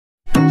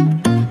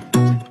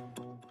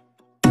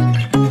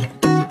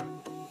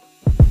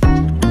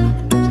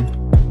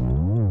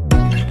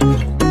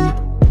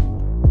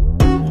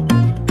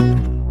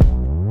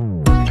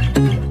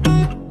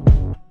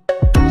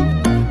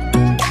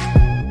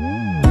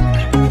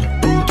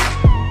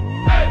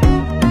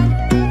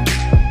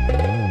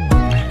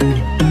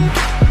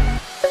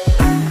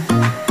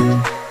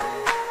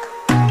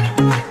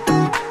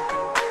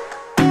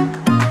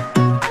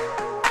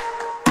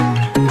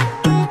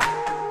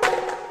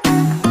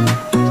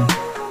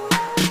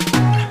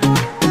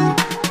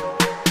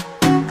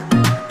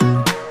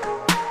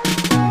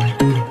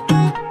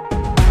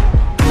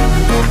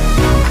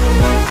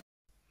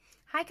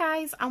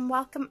and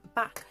welcome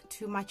back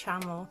to my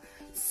channel.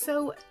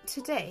 So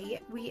today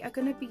we are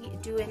going to be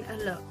doing a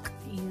look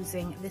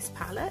using this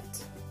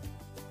palette,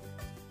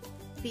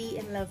 Be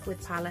in Love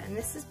with palette, and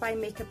this is by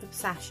Makeup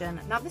Obsession.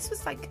 Now this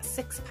was like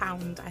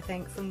 £6 I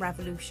think from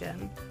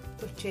Revolution,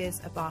 which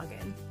is a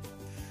bargain.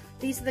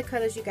 These are the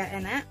colours you get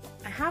in it.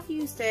 I have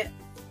used it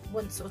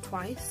once or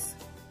twice.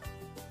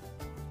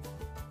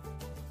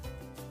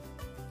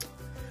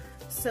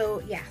 So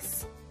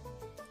yes,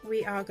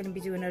 we are going to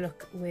be doing a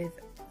look with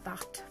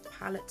that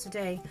palette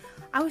today.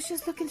 I was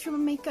just looking through my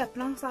makeup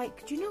and I was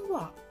like, do you know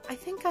what? I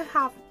think I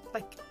have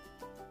like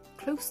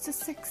close to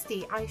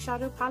 60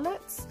 eyeshadow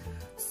palettes.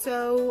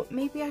 So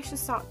maybe I should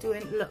start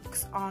doing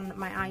looks on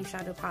my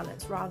eyeshadow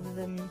palettes rather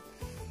than,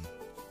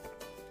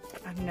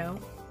 I don't know,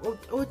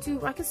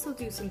 or I can still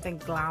do something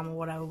glam or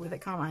whatever with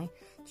it, can't I?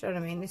 Do you know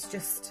what I mean? It's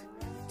just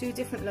do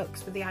different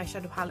looks with the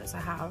eyeshadow palettes I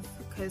have,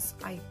 because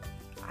I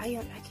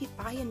keep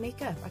buying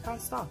makeup. I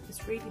can't stop.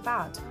 It's really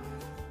bad.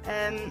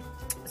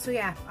 So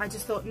yeah, I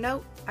just thought,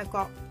 no, I've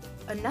got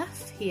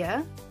enough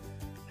here.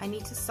 I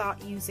need to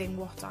start using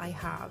what I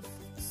have.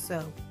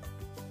 So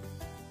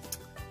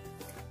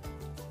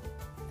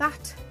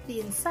that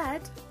being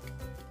said,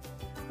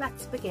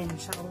 let's begin,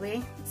 shall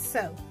we?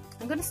 So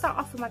I'm going to start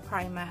off with my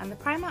primer, and the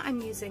primer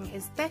I'm using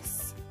is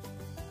this.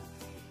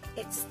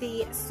 It's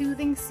the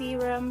Soothing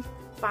Serum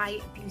by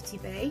Beauty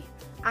Bay,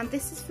 and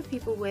this is for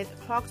people with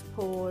clogged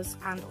pores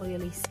and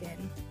oily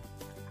skin.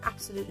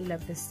 Absolutely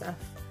love this stuff.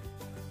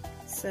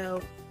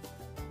 So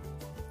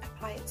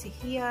apply it to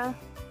here,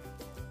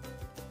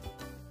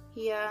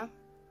 here,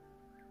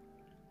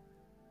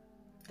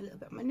 a little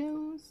bit on my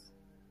nose,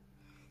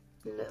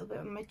 a little bit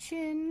on my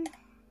chin,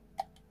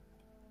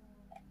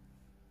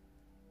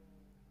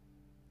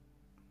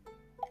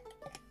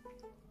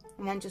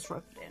 and then just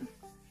rub it in.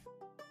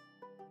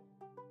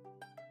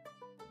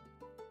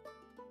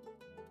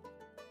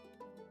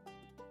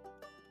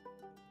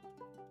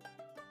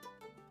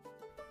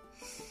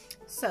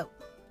 So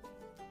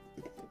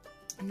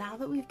now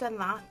that we've done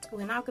that,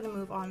 we're now going to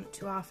move on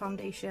to our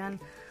foundation,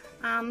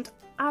 and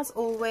as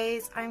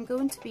always I'm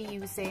going to be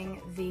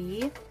using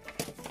the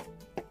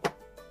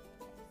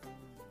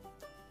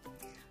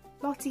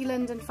Lottie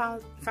London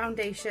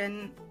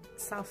foundation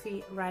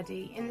Selfie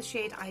Ready in the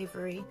shade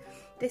Ivory.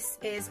 This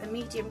is a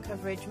medium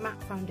coverage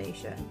matte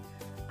foundation,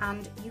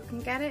 and you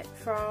can get it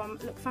from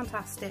Look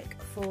Fantastic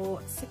for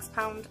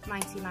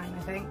 £6.99 I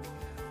think.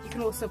 You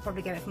can also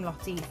probably get it from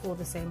Lottie for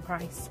the same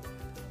price.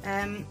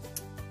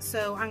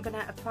 So I'm going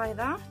to apply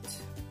that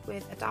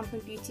with a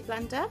dampened beauty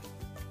blender.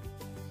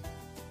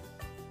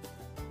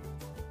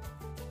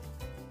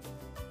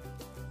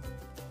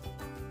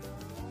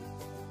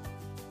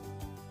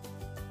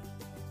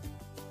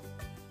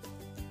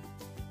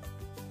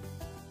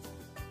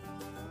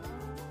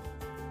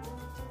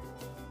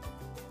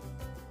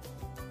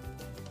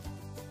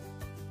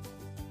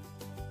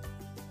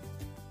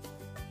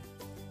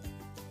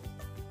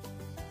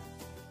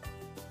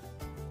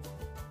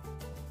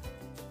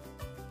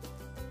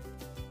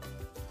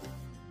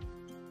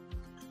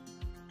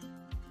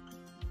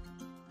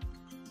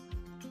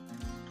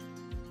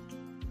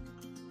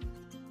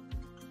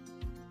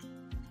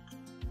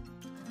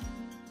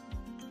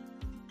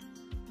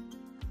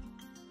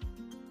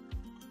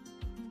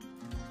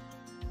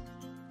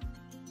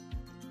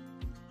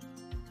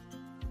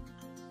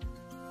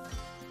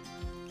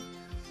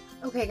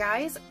 Okay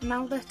guys,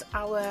 now that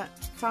our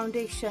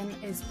foundation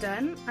is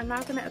done, I'm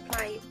now going to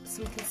apply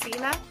some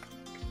concealer.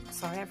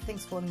 Sorry,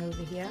 everything's falling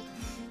over here.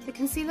 The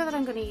concealer that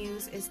I'm going to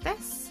use is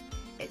this.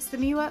 It's the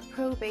Miwa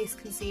Pro Base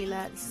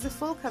Concealer. This is a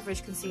full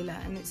coverage concealer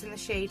and it's in the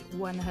shade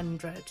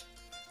 100.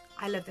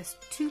 I love this.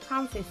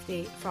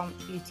 £2.50 from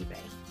Beauty Bay.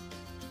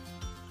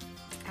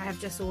 I have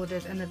just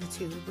ordered another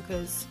two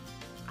because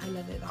I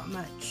love it that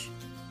much.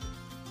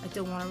 I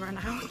don't want to run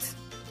out.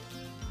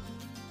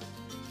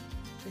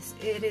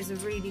 It is a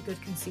really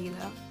good concealer.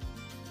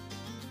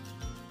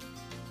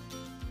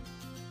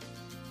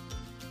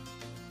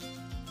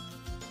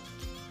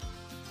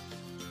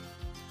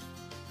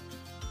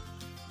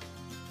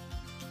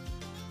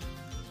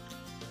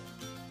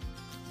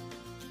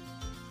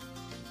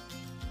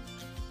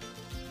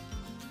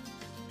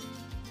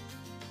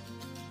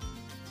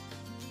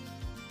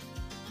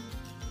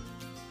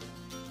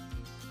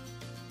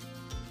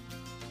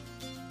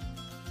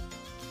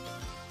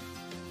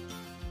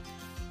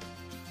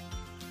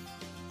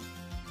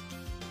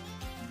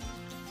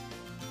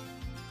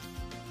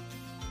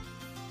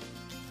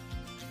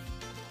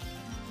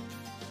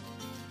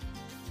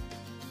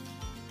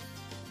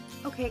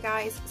 Okay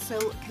guys, so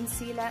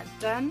concealer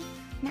done.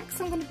 Next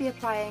I'm going to be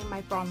applying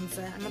my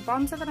bronzer, and the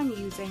bronzer that I'm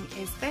using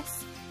is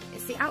this.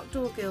 It's the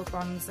Outdoor Girl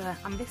bronzer,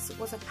 and this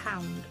was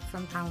 £1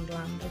 from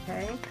Poundland,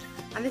 okay?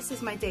 And this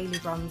is my daily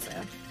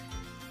bronzer.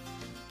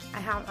 I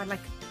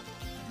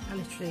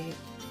literally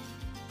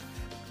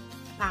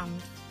 £1.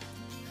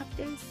 Happy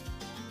days.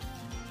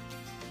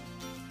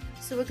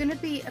 So we're going to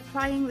be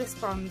applying this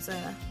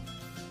bronzer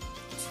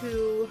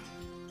to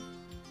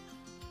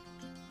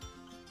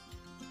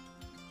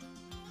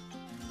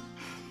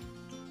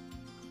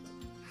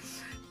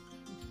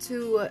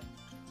to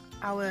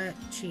our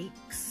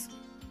cheeks,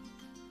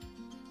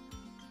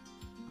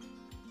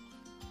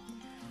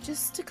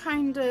 just to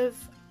kind of,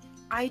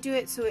 I do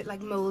it so it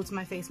like molds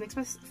my face, makes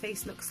my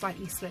face look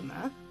slightly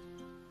slimmer.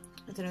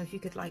 I don't know if you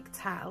could like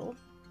tell,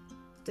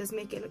 it does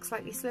make it look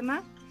slightly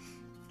slimmer.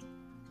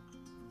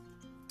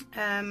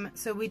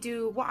 So we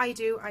do, what I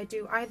do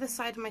either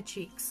side of my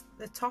cheeks,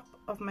 the top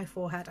of my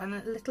forehead, and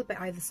a little bit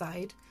either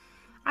side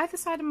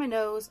of my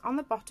nose, on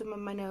the bottom of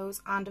my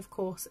nose, and of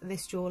course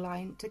this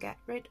jawline to get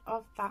rid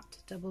of that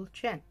double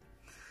chin.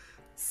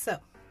 So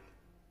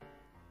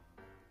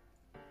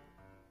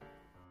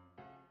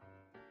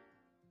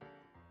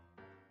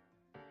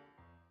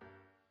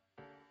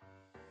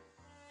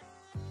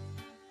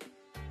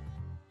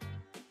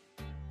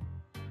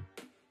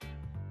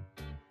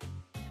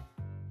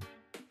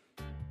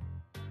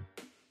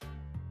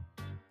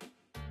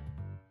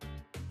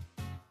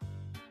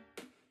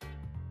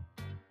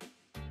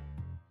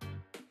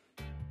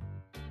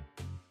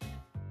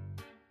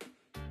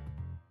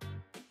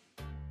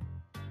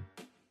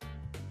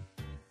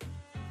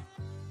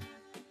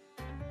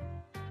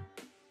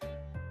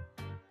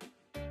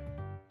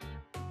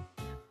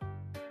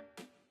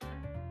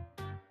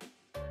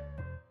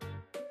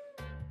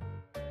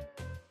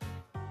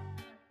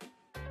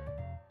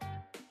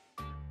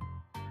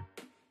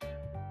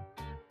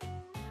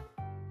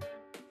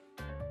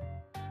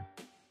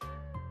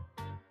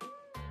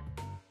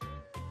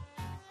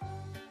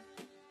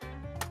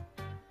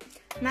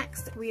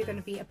next we are going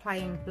to be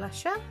applying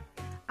blusher,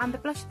 and the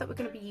blusher that we're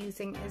going to be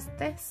using is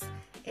this.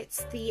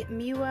 It's the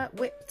Miwa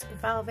Whipped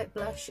Velvet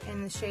Blush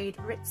in the shade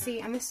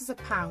Ritzy, and this is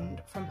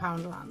 £1 from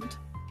Poundland.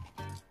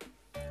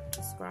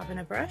 Just grabbing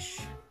a brush.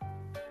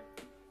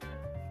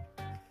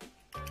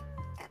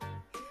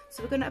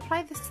 So we're going to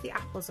apply this to the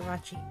apples of our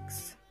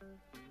cheeks.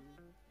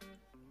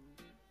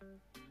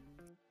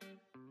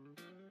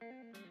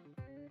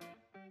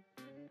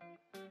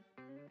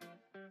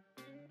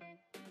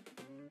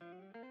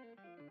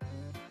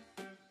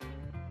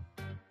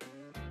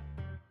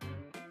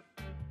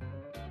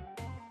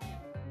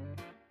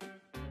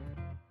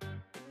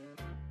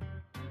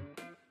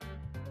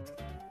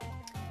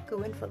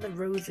 Going for the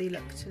rosy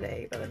look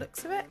today by the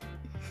looks of it.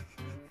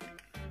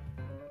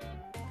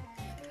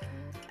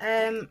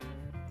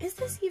 Is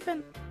this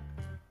even...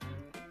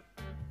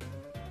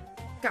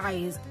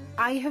 Guys,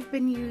 I have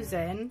been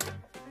using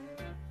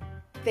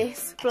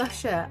this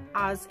blusher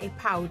as a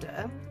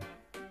powder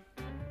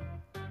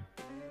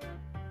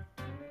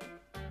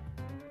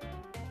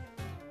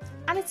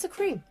and it's a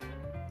cream.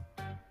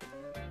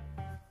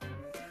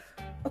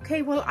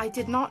 Okay, well, I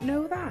did not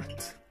know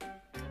that.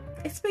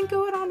 It's been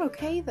going on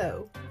okay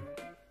though.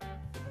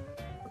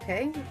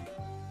 Okay,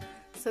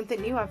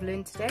 something new I've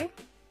learned today.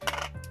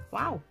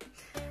 Wow.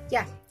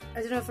 Yeah, I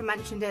don't know if I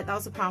mentioned it, that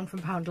was £1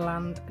 from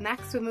Poundland.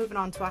 Next we're moving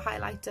on to our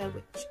highlighter,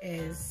 which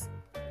is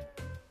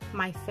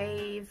my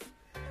fave.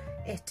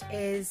 It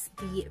is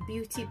the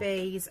Beauty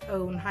Bay's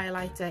own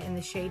highlighter in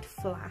the shade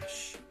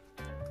Flash.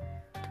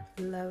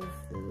 Love,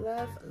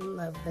 love,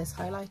 love this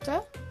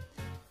highlighter.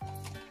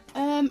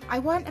 I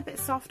went a bit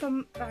soft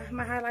on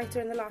my highlighter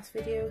in the last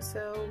video,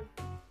 so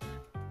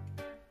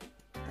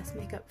let's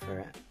make up for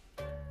it.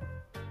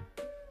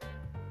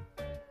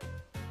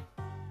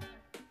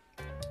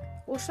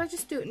 Or should I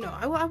just do it? No,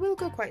 I will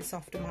go quite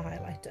soft on my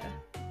highlighter.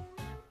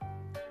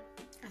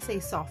 I say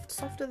soft,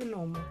 softer than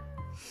normal.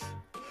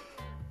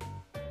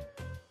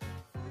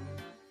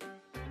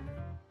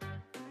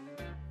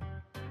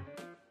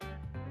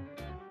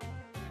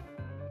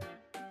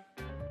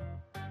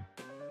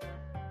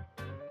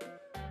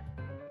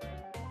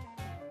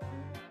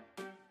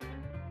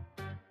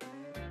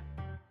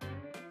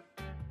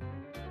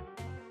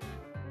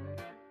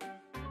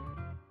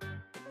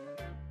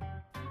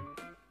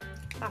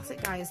 That's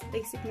it guys,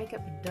 basic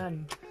makeup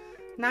done.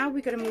 Now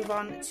we're going to move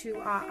on to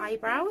our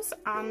eyebrows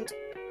and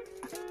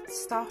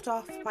start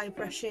off by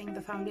brushing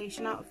the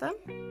foundation out of them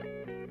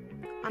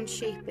and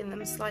shaping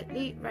them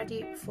slightly,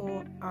 ready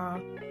for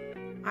our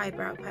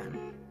eyebrow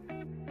pen.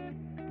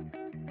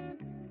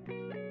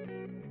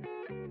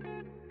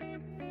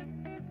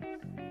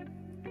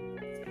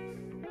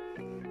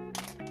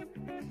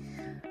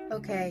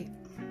 Okay,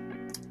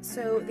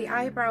 so the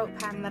eyebrow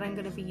pen that I'm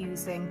going to be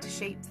using to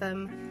shape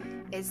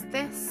them is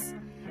this.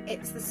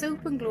 It's the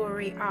Soap and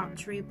Glory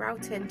Archery Brow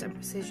Tint and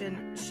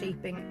Precision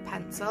Shaping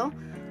Pencil,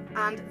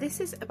 and this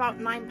is about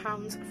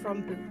 £9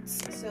 from Boots.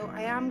 So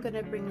I am going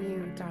to bring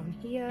you down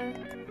here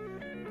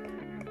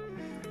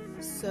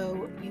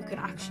so you can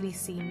actually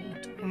see me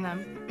doing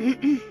them.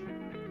 Here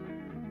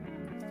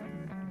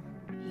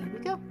we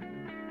go.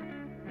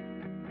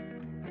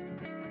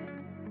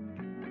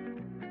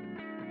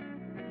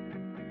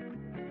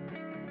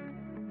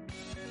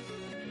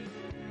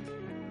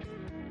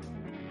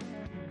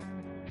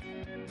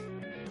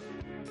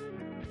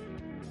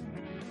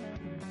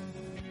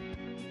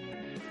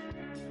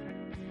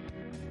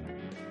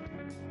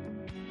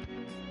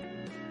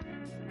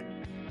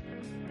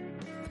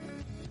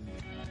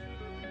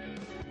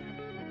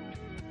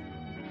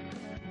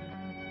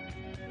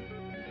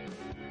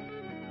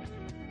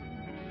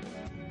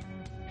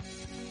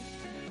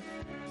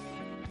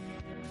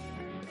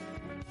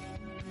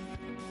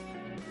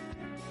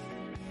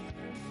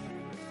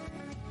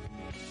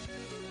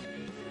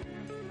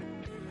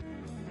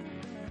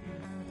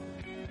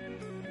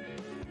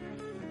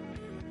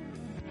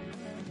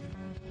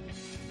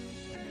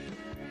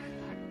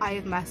 I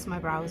have messed my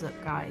brows up,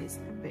 guys,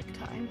 big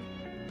time.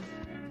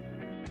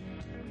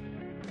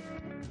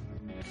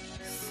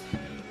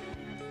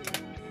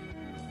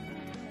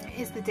 It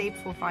is the day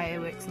before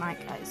fireworks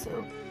night, guys,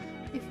 so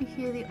if you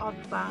hear the odd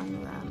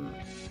bang, then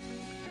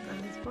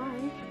that is why.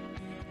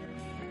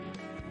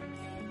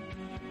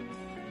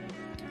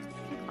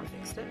 I think I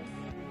fixed it.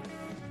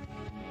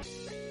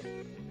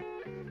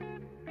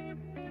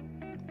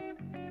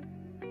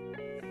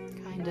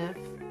 Kind of.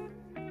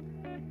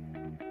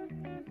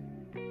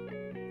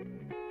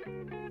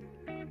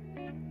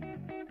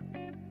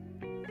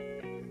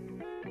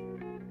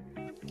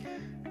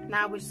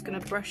 Now we're just going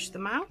to brush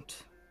them out.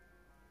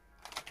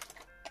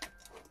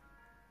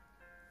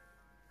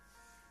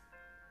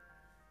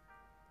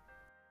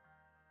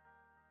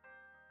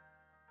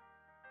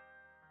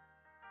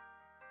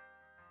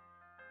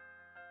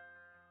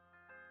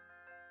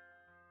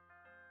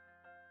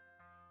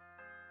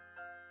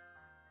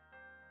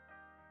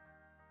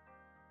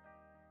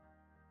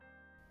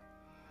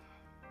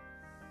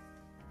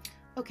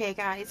 Okay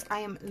guys, I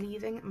am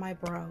leaving my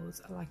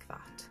brows like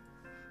that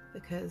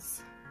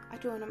because I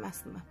don't want to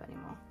mess them up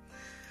anymore.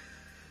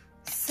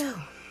 So,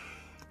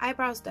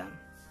 eyebrows done.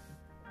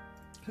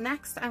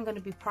 Next, I'm going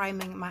to be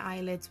priming my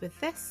eyelids with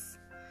this.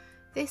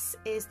 This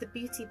is the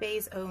Beauty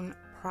Bay's own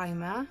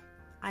primer,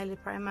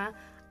 eyelid primer,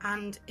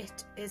 and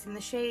it is in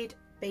the shade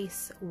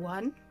Base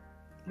 1,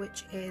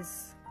 which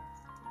is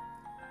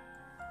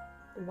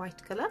a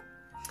white colour.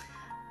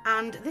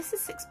 And this is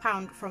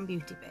 £6 from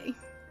Beauty Bay.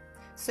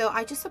 So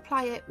I just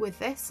apply it with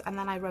this and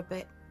then I rub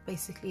it,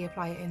 basically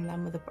apply it in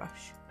then with a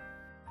brush.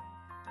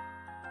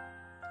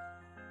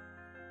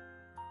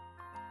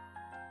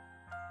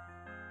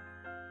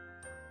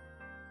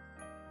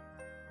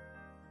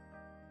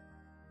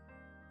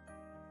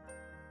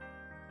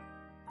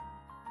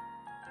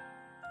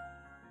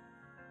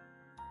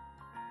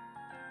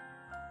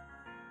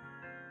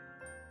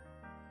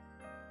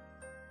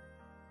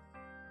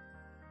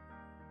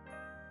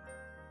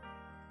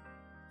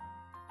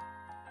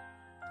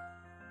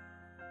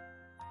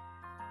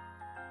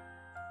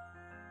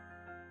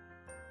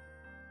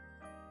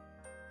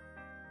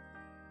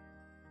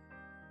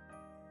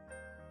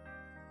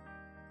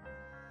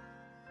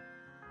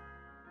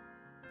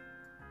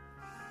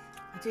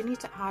 I do need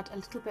to add a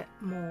little bit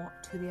more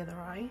to the other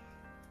eye.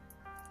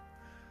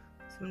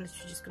 So I'm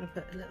literally just going to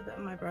put a little bit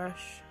on my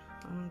brush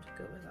and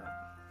go with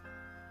that.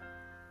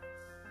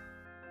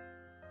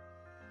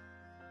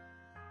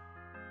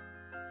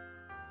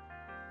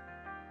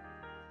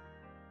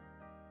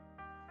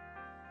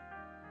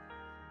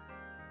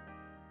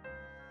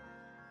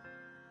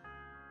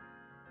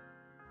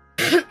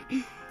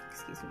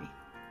 Excuse me.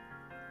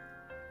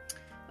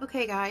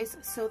 Okay guys,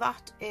 so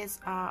that is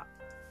our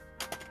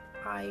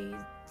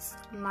eyes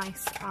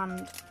nice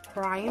and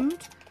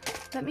primed.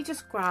 Let me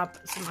just grab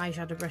some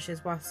eyeshadow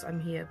brushes whilst I'm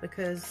here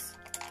because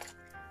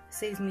it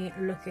saves me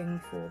looking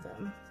for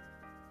them.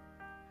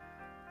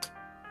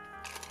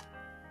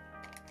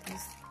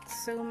 There's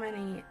so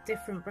many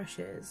different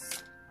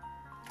brushes.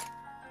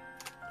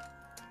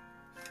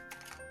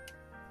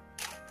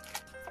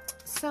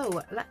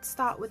 So let's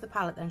start with the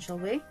palette then, shall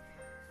we?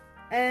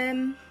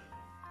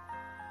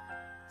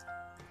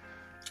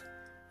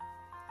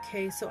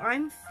 Okay, so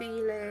I'm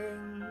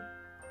feeling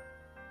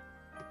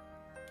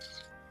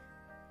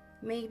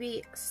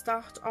maybe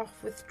start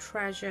off with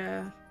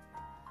Treasure.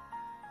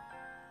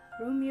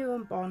 Romeo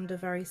and Bond are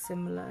very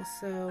similar,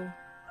 so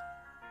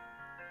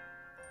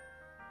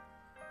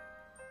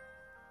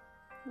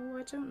oh,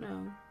 I don't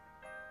know.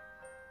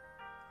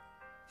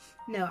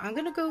 No, I'm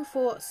gonna go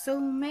for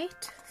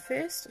Soulmate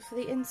first for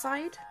the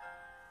inside,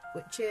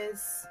 which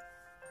is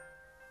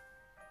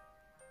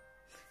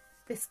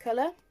this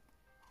colour.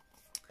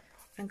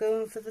 I'm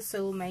going for the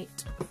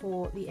Soulmate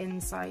for the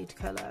inside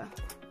colour.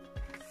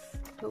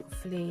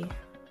 Hopefully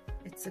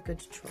it's a good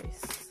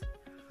choice.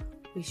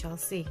 We shall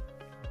see.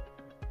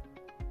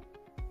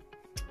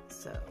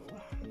 So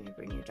let me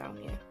bring you down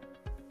here.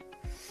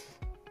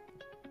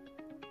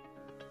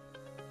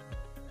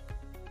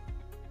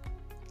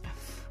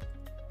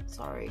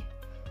 Sorry,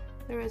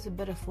 there is a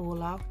bit of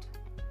fallout.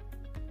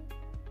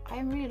 I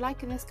am really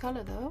liking this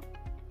colour though.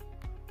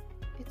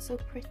 It's so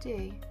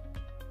pretty.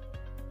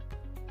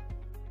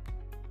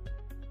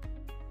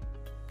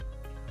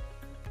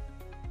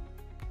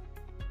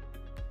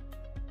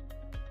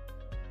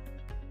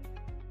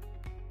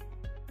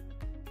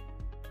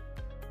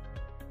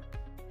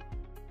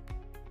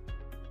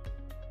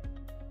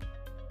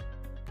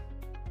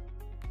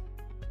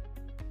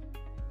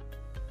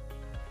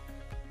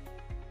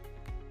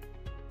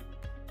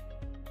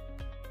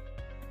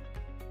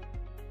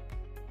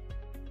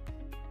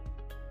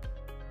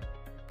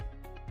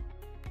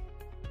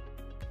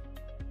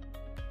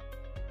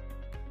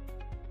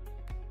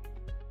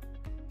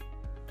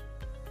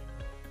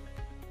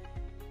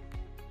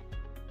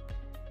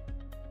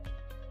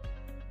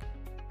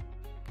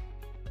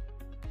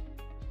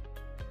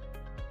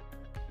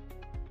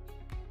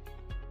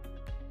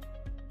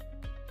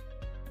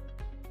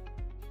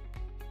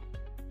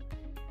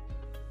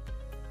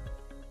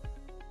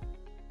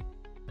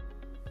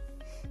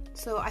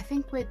 So I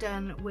think we're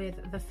done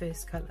with the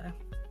first colour.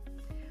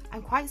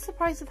 I'm quite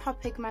surprised with how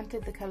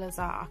pigmented the colours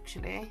are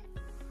actually.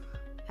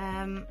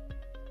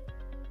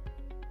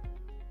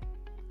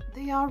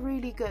 They are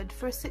really good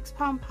for a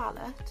 £6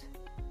 palette.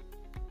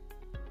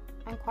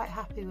 I'm quite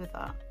happy with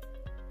that.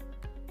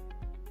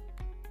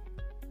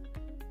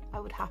 I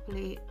would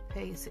happily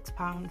pay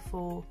 £6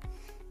 for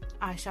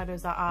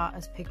eyeshadows that are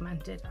as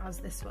pigmented as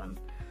this one.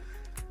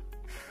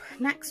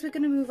 Next we're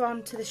going to move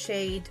on to the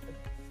shade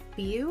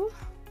Beau,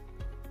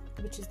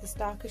 which is this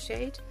darker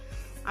shade,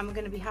 and we're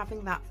going to be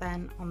having that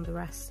then on the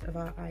rest of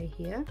our eye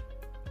here.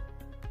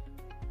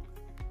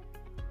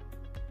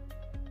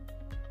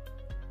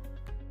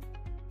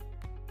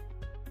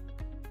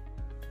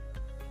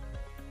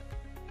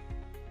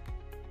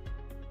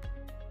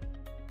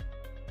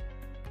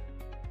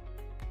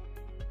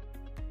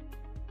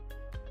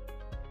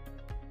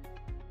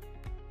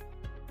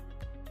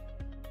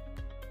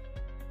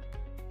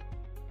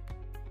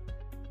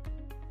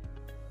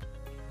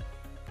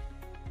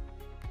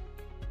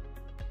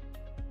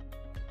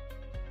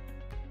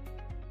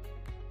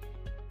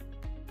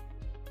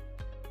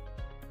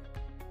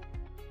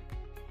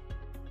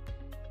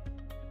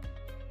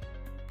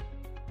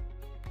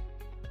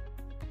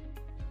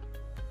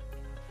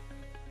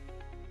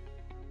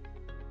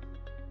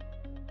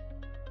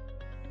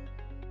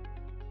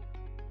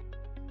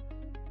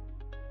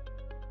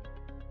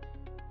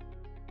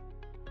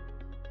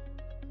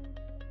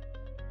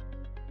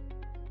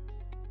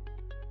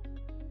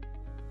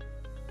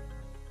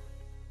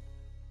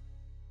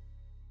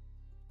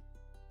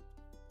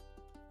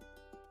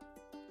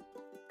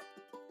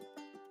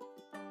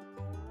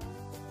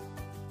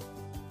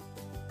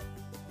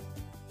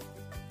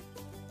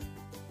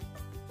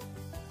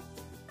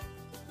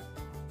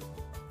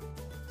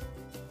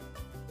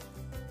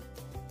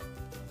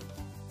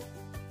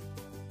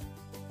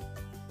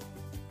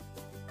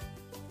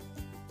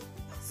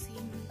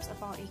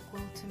 About equal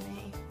to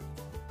me.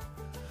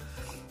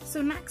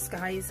 So next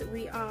guys,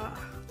 we are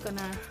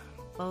gonna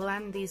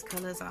blend these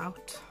colours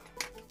out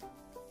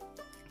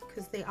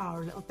because they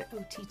are a little bit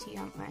OTT,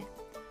 aren't they?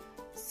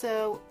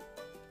 So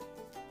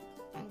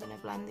I'm gonna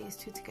blend these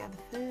two together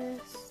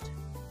first.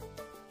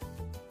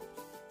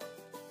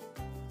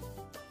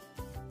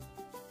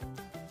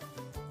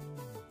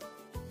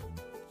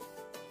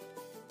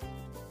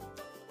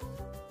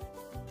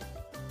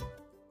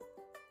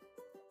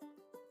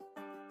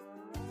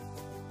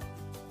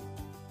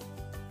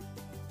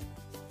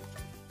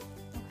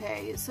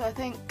 Okay, so I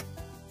think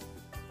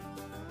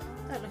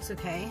that looks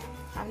okay.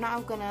 I'm now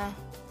gonna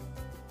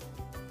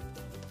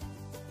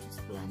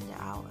just blend it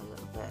out a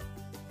little bit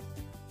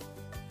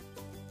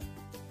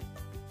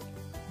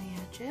on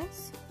the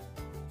edges.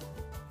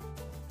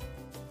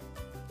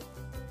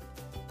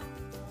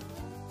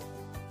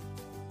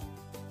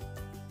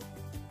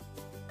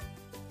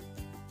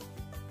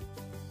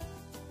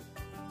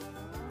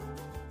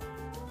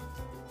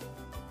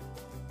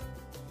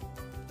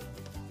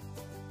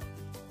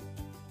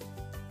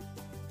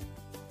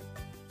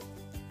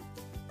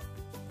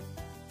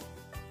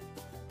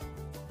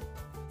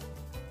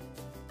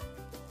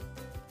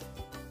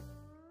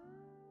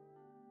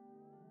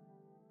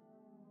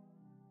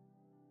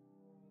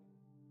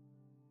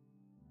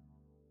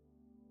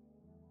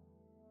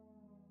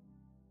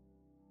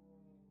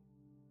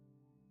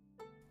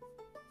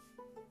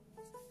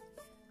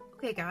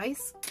 Okay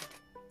guys,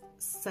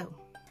 so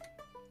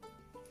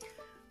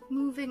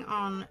moving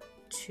on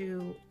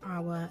to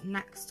our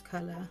next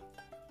colour.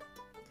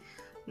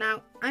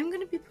 Now I'm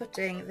going to be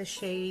putting the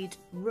shade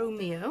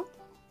Romeo,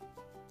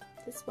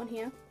 this one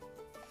here.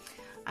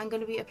 I'm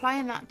going to be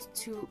applying that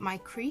to my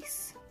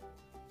crease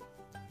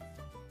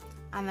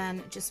and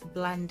then just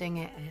blending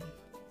it in.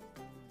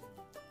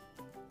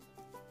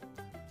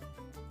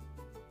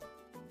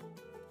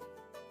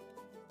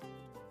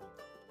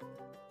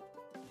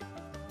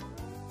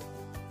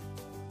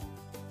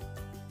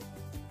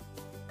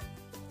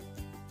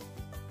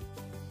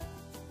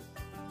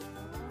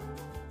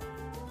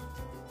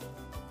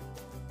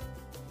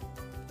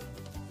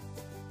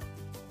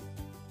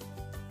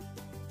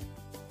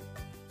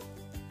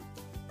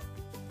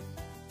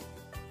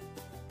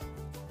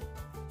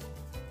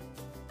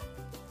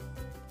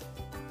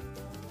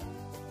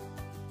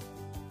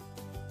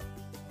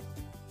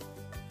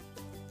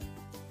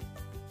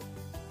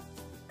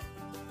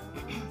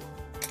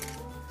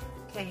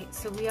 Okay,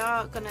 so we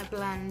are going to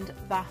blend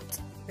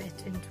that bit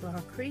into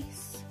our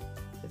crease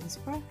with this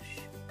brush.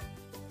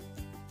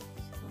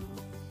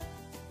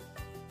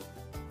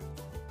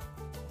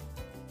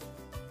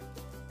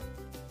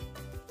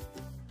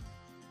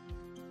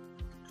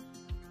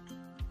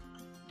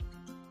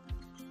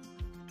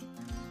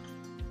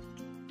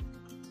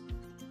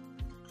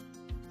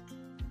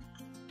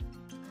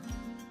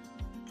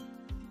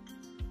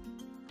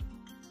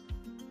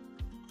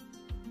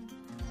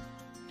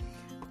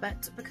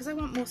 But because I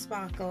want more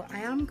sparkle, I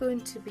am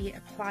going to be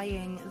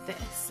applying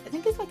this. I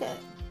think it's like a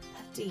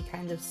putty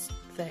kind of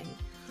thing.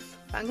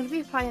 But I'm going to be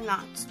applying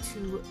that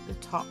to the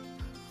top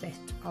bit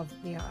of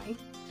the eye.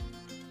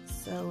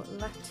 So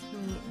let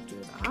me do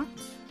that.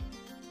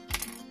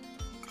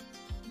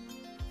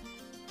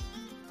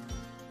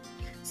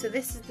 So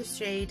this is the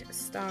shade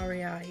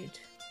Starry Eyed.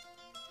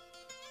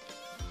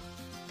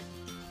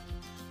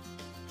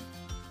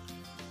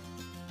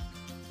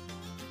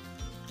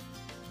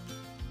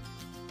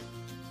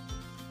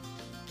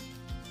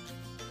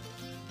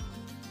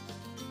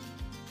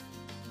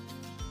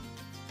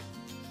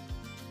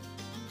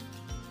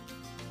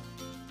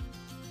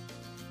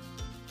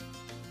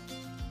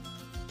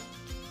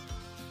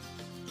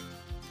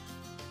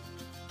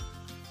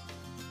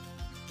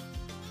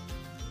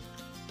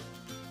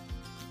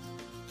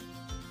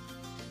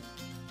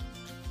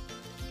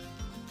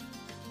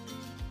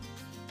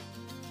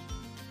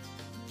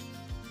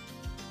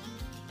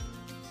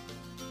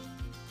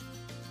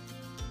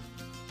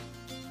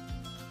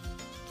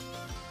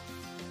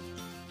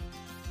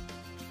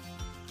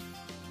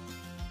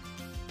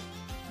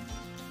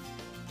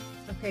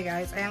 Okay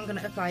guys, I am going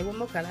to apply one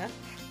more colour,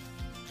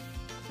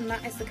 and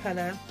that is the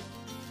colour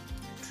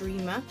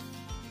Dreamer,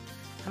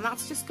 and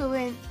that's just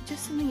going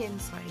just on the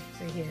inside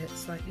for here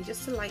slightly,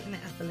 just to lighten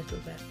it up a little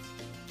bit.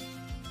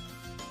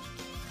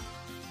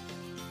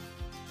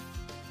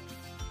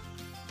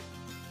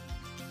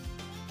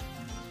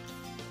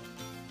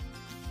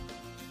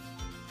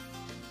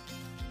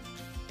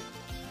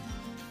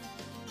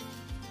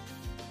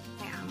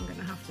 I am going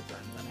to have to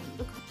blend that in.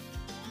 Look.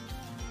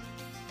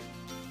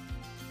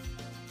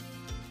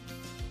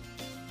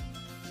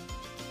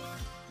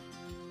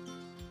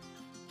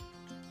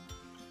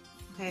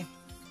 Okay,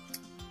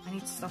 I need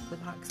to stop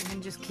with that because I'm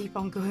going to just keep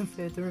on going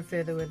further and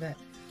further with it.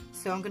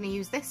 So I'm going to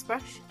use this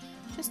brush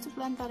just to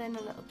blend that in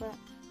a little bit.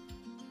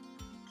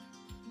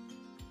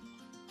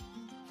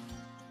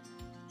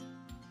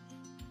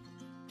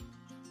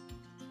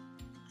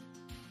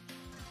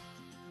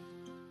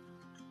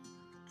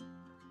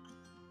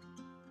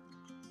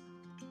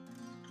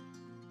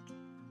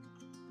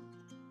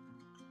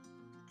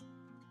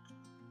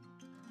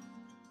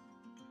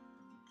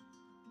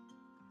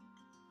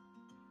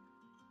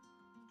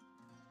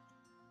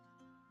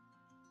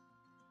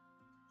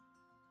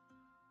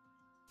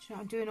 So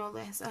I'm doing all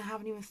this, I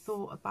haven't even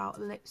thought about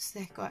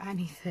lipstick or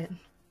anything.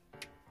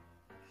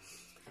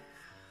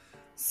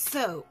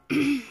 So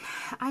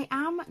I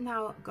am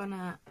now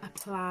gonna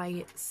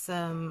apply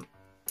some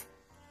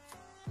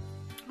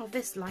of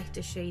this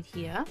lighter shade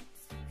here,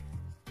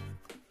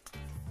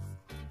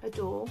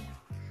 Adore.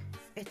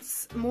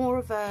 It's more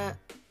of a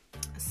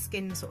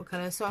skin sort of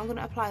colour, so I'm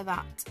gonna apply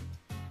that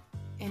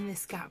in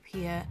this gap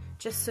here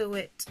just so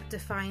it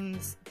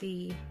defines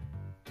the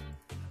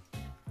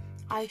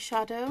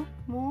eyeshadow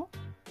more.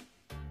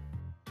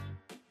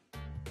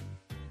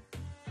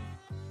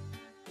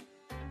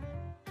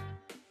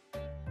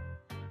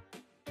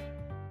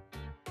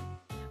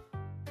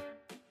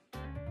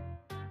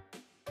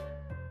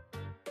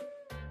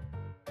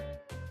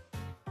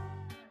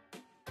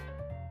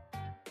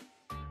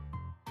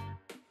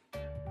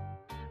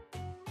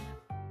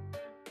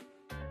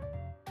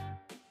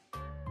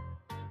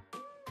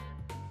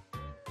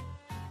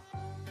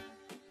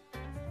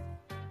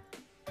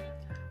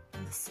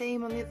 The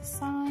same on the other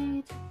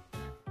side.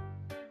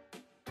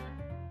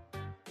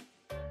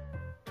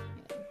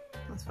 Yeah,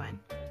 that's fine.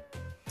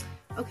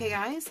 Okay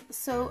guys,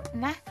 so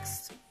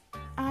next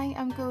I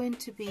am going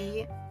to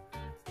be,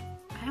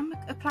 I am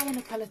applying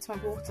a colour to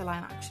my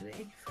waterline actually,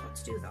 I forgot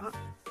to do that.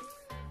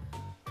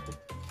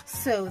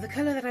 So the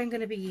colour that I'm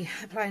going to be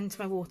applying to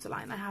my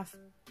waterline, I have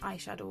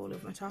eyeshadow all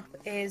over my top,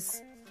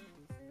 is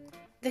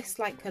this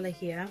light colour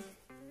here.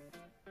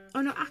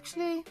 Oh no,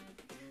 actually,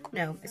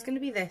 no, it's going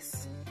to be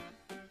this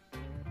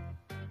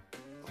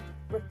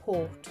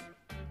Report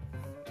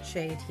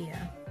shade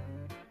here.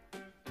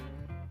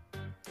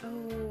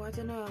 Oh, I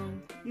don't know.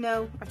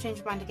 No, I've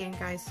changed my mind again,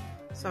 guys.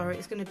 Sorry,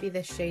 it's going to be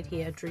this shade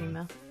here,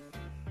 Dreamer,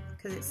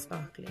 because it's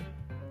sparkly.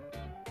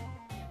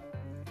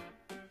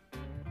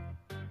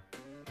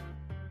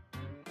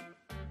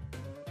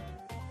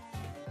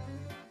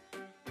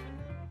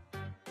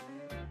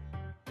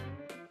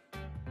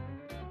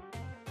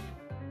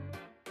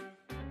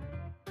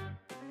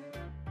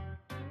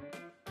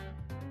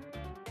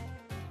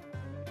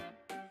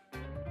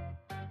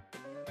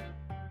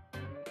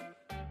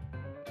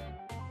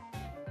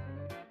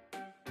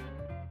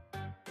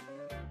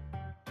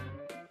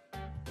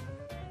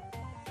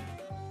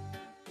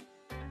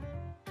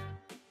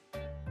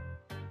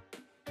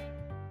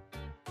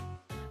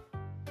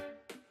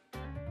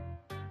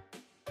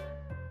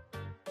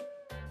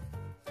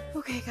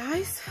 Okay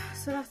guys,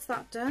 so that's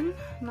that done.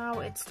 Now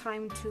it's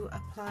time to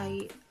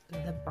apply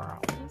the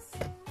brows.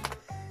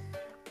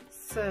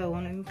 So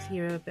I'm going to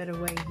clear a bit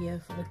away here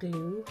for the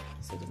glue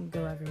so it doesn't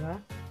go everywhere.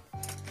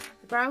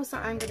 The brows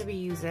that I'm going to be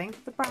using,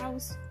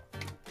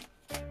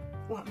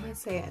 what am I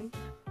saying?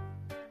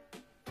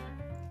 I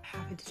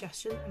have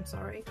indigestion, I'm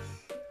sorry.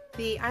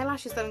 The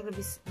eyelashes that I'm going to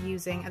be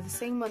using are the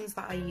same ones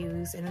that I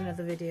use in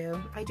another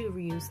video. I do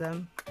reuse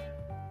them.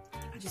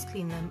 I just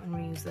clean them and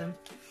reuse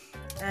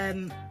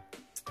them.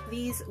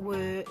 These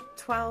were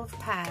 12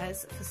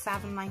 pairs for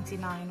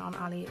 £7.99 on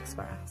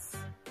AliExpress.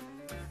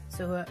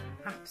 so an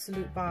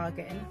absolute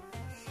bargain.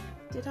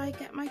 Did I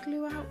get my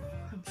glue out?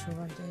 I'm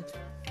sure I did.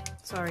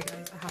 Sorry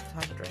guys, I have to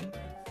have a drink.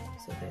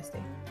 So thirsty.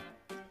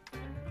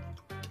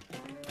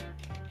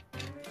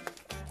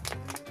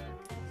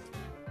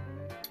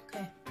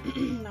 Okay,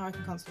 now I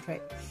can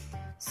concentrate.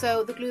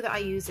 So the glue that I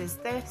use is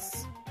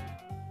this.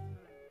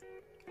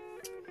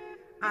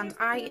 And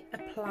I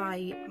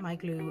apply my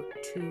glue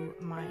to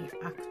my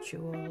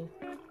actual,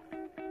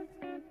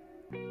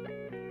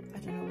 I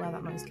don't know where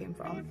that noise came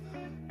from,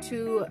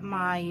 to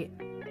my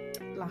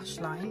lash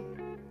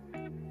line.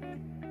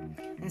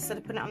 Instead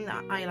of putting it on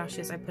the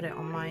eyelashes, I put it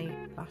on my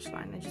lash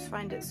line. I just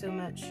find it so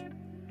much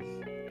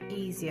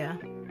easier.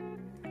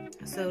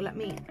 So let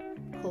me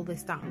pull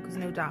this down, because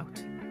no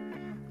doubt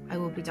I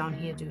will be down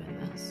here doing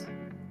this.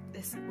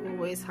 This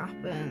always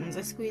happens.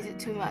 I squeeze it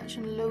too much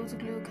and loads of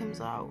glue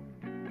comes out.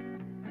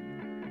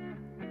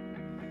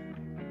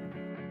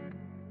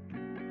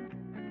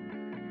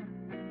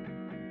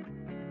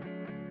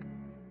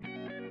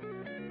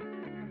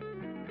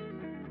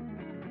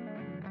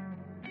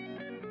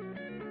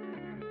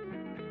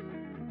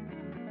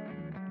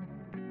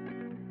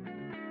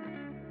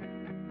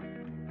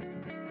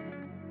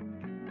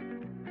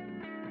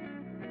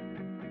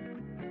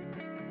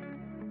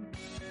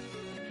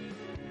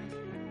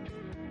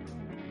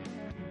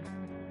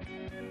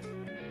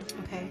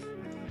 Okay,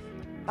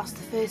 that's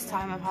the first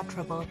time I've had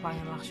trouble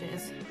applying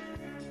lashes,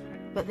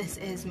 but this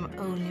is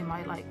only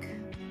my like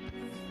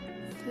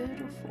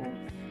 3rd or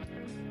 4th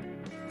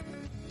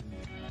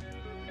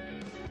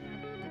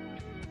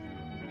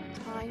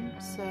time,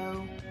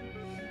 so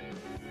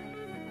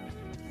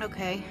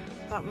okay,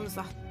 that's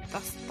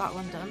that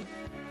one done.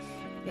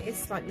 It is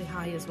slightly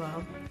high as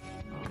well.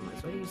 Oh, I might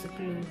as well use the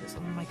glue that's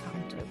on my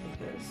counter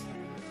because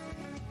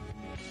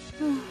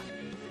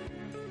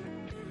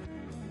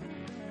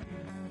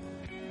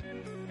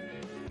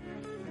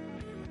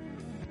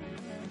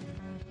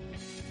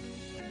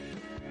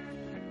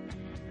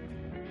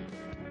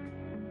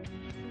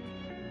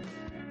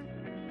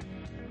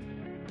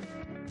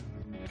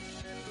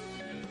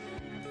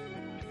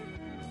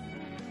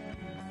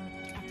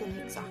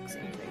the exact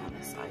same thing on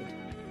this side.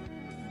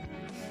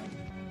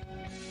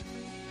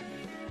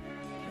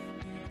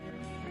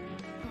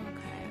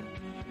 Okay,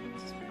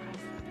 just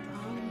press that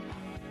down.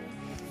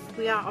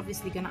 We are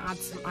obviously going to add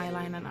some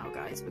eyeliner now,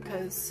 guys,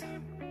 because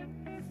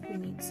we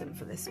need some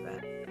for this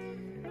bit.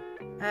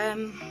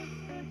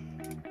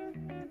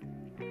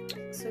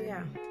 So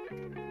yeah,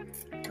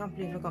 can't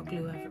believe I got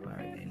glue everywhere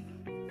again.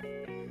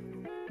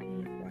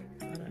 Wipe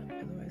that up,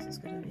 otherwise it's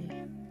going to be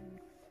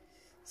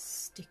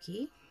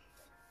sticky.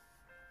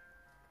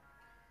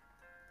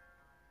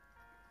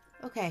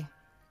 Okay,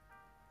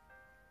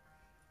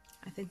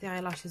 I think the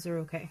eyelashes are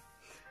okay.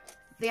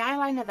 The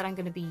eyeliner that I'm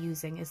going to be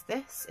using is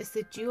this. It's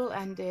the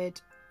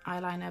dual-ended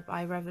eyeliner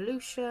by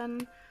Revolution,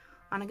 and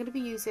I'm going to be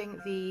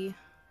using the,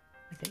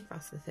 I think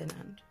that's the thin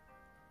end.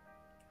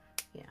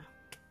 Yeah,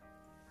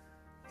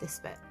 this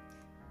bit.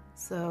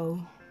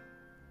 So,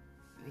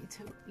 I need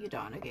to put you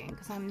down again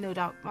because I'm no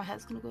doubt my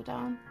head's going to go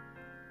down.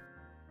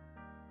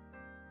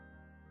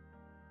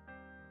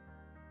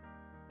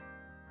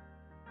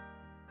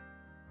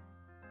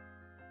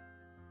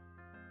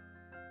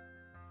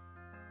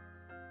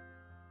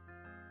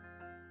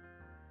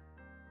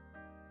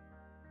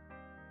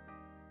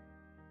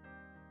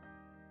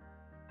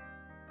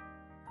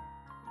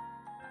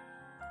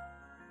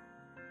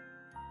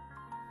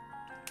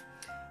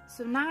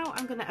 So now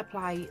I'm going to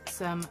apply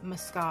some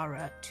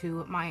mascara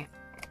to my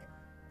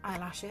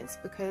eyelashes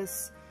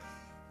because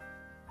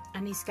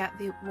I need to get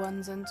the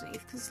ones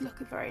underneath because it's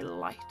looking very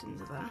light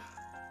under there.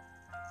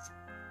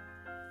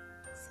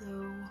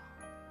 So,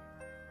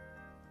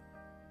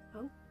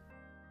 oh.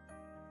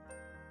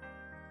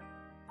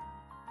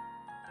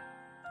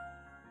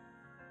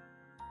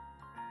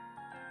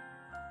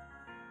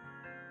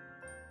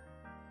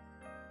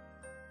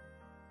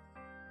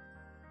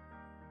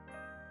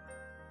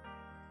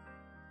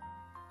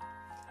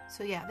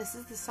 So yeah, this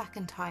is the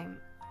second time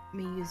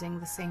me using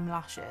the same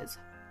lashes,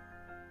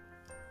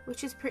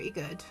 which is pretty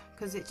good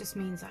because it just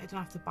means that I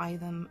don't have to buy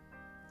them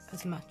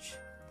as much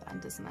then,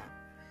 doesn't it?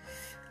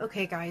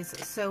 Okay guys,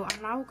 so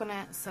I'm now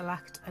gonna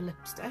select a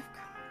lipstick.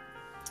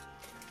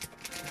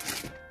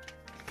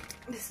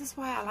 This is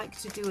why I like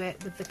to do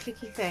it with the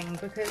clicky thing,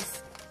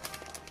 because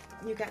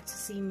you get to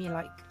see me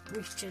like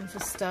reaching for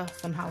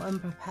stuff and how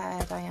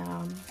unprepared I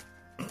am.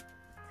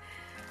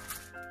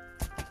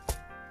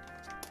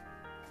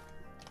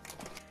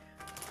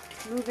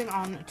 Moving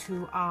on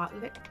to our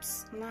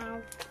lips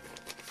now,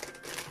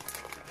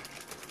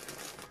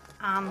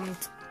 and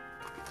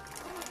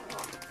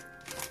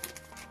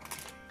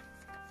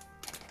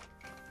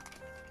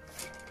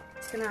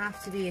it's gonna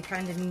have to be a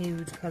kind of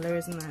nude colour,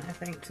 isn't it, I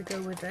think, to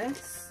go with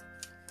this.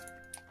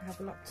 I have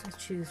a lot to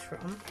choose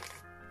from.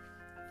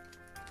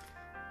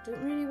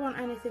 Don't really want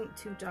anything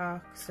too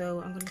dark,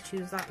 so I'm going to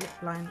choose that lip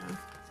liner,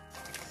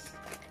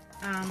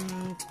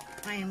 and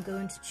I am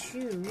going to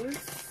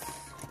choose,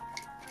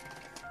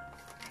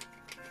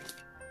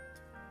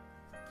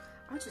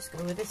 I'll just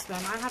go with this one.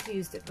 I have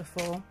used it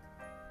before.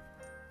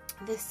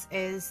 This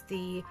is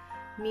the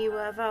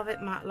Miwa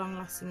Velvet Matte Long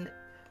Lasting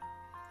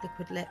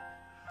Liquid Lip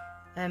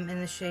in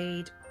the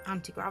shade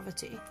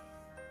Anti-Gravity.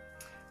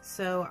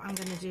 So I'm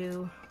going to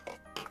do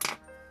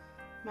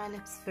my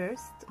lips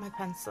first. My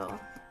pencil,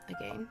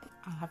 again,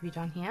 I'll have you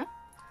down here.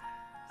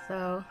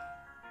 So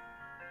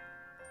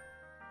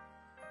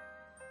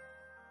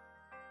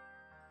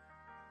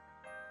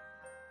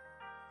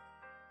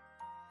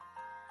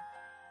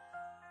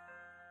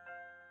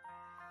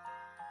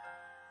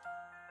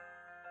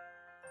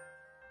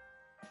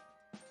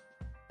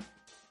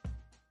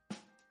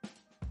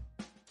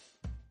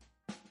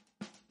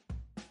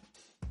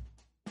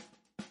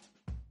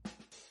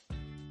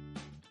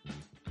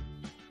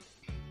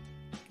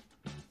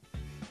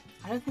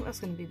I don't think that's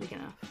going to be big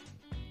enough.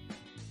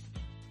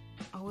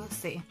 Oh, we'll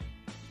see.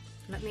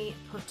 Let me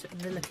put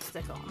the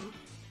lipstick on.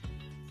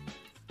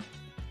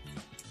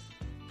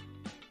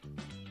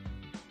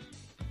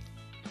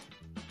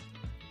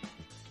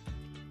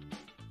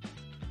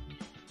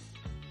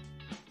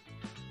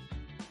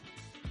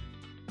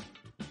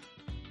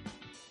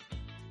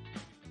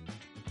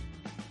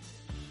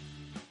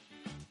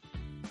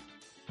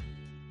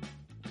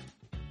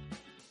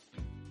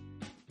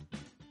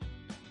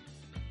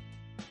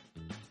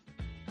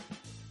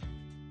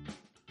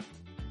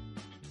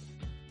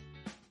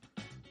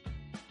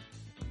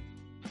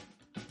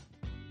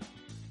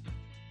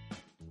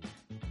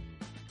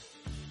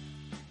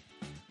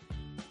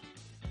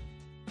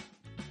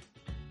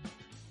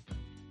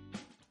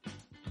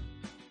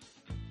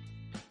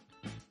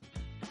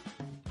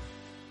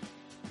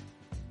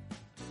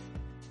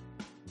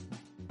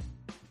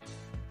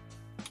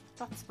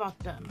 That's about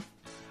done.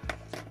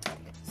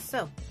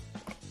 So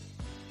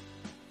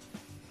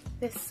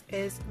this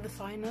is the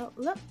final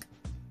look.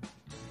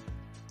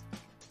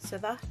 So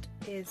that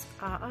is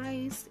our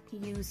eyes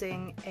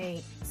using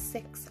a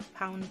 £6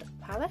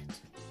 palette.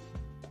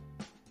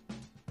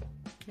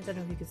 I don't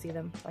know if you can see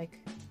them, like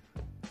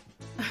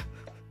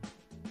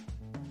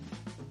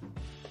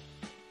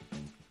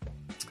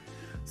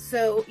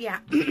so yeah,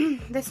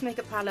 this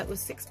makeup palette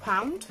was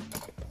 £6.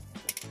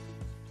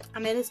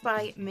 And it is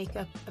by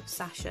Makeup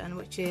Obsession,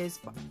 which is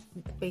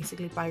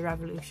basically by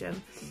Revolution.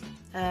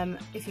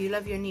 If you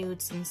love your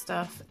nudes and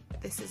stuff,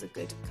 this is a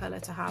good colour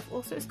to have.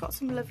 Also, it's got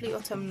some lovely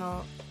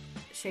autumnal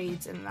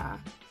shades in there.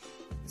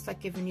 It's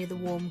like giving you the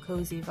warm,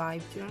 cosy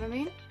vibe, do you know what I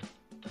mean?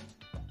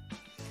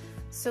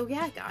 So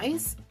yeah,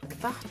 guys,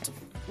 that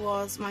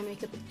was my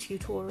makeup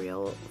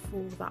tutorial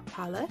for that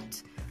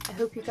palette. I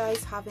hope you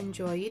guys have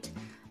enjoyed.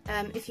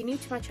 If you're new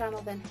to my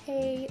channel, then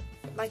hey,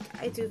 like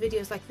I do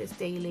videos like this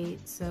daily,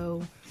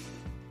 so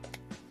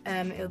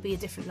it'll be a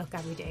different look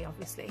every day,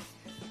 obviously.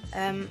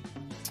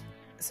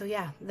 So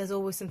yeah, there's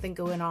always something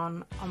going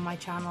on my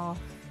channel.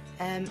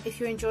 If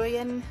you're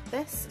enjoying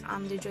this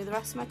and enjoy the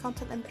rest of my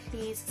content, then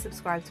please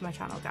subscribe to my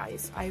channel,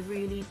 guys. I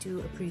really do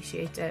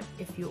appreciate it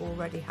if you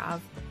already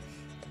have.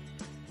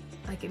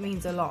 Like, it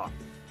means a lot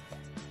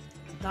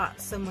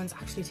that someone's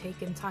actually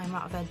taken time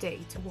out of their day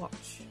to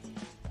watch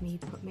me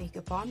put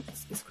makeup on.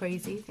 It's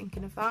crazy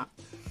thinking of that.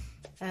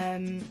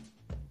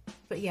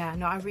 But yeah,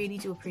 no, I really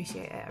do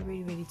appreciate it. I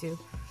really, really do.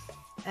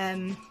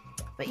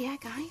 But yeah,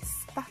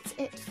 guys, that's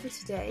it for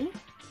today.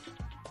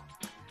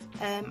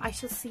 I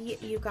shall see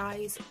you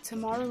guys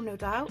tomorrow, no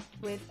doubt,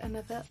 with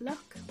another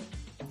look.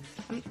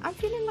 I'm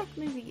feeling like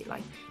maybe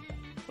like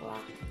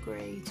black,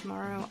 grey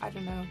tomorrow, I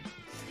don't know.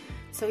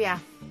 So yeah,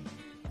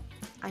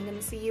 I'm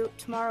gonna see you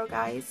tomorrow,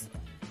 guys.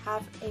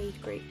 Have a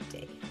great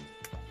day.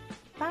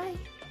 Bye.